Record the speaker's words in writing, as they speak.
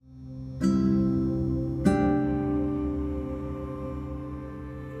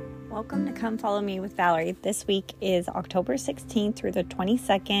Welcome to Come Follow Me with Valerie. This week is October 16th through the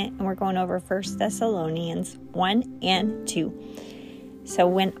 22nd, and we're going over 1Thessalonians 1 and 2. So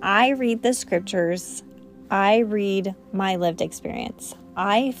when I read the scriptures, I read my lived experience.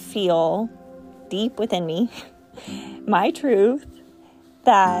 I feel deep within me my truth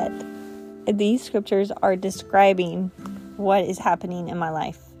that these scriptures are describing what is happening in my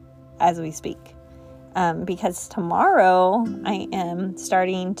life as we speak. Because tomorrow I am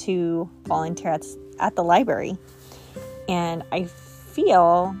starting to volunteer at the library, and I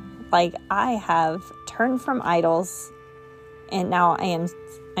feel like I have turned from idols, and now I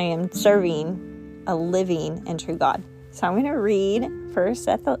am serving a living and true God. So I'm going to read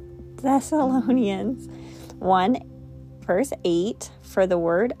 1Thessalonians 1 verse 8. For the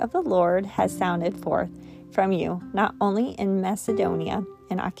word of the Lord has sounded forth from you, not only in Macedonia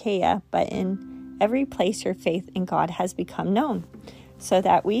and Achaia, but in every place your faith in God has become known, so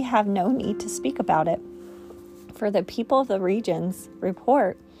that we have no need to speak about it. For the people of the regions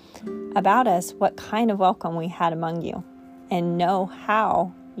report about us what kind of welcome we had among you, and know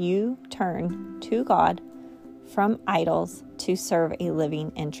how you turned to God from idols to serve a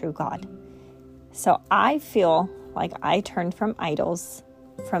living and true God. So I feel like I turned from idols,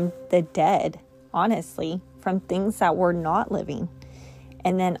 from the dead, honestly, from things that were not living.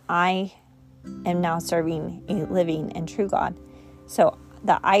 And then I am now serving a living and true God. So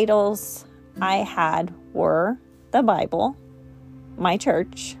the idols I had were the Bible, my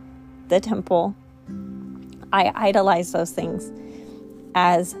church, the temple. I idolized those things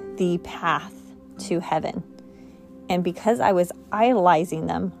as the path to heaven. And because I was idolizing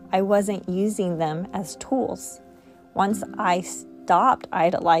them, I wasn't using them as tools. Once I stopped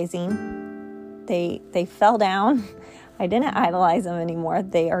idolizing, they fell down. I didn't idolize them anymore.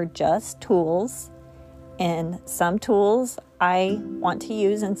 They are just tools. And some tools I want to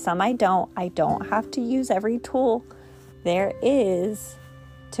use and some I don't. I don't have to use every tool there is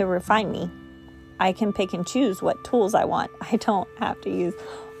to refine me. I can pick and choose what tools I want. I don't have to use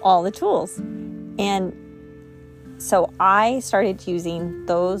all the tools. And so I started using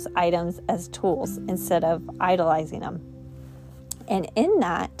those items as tools instead of idolizing them. And in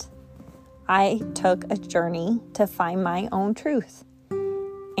that, I took a journey to find my own truth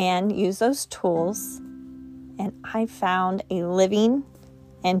and use those tools, and I found a living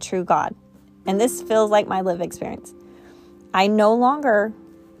and true God. And this feels like my lived experience. I no longer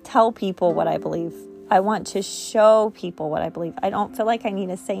tell people what I believe. I want to show people what I believe. I don't feel like I need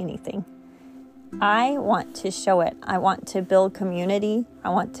to say anything. I want to show it. I want to build community.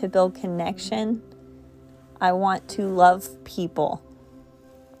 I want to build connection. I want to love people.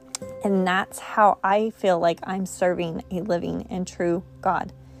 And that's how I feel like I'm serving a living and true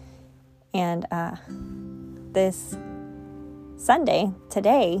God. And this Sunday,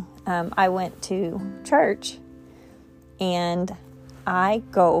 today, I went to church, and I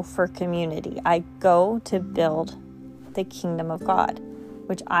go for community. I go to build the kingdom of God,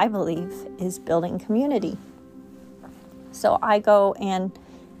 which I believe is building community. So I go and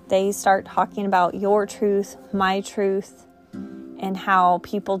they start talking about your truth, my truth, and how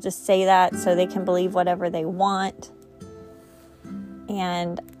people just say that so they can believe whatever they want.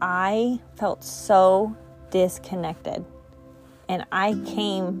 And I felt so disconnected. And I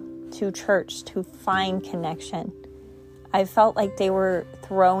came to church to find connection. I felt like they were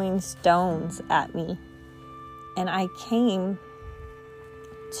throwing stones at me. And I came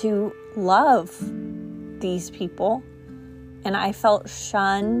to love these people. And I felt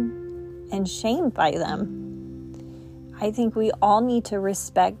shunned and shamed by them. I think we all need to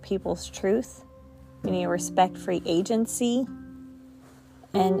respect people's truth. We need to respect free agency.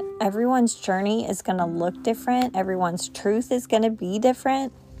 And everyone's journey is going to look different. Everyone's truth is going to be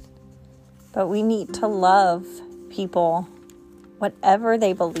different. But we need to love people, whatever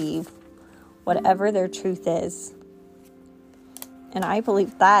they believe, whatever their truth is. And I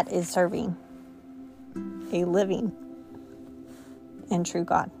believe that is serving a living and true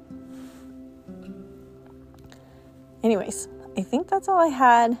God. Anyways, I think that's all I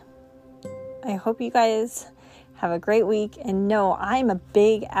had. I hope you guys have a great week. And know I'm a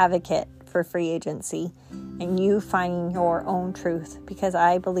big advocate for free agency and you finding your own truth, because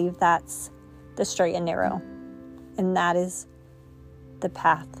I believe that's the straight and narrow. And that is the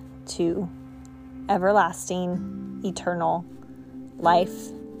path to everlasting, eternal life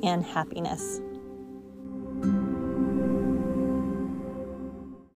and happiness.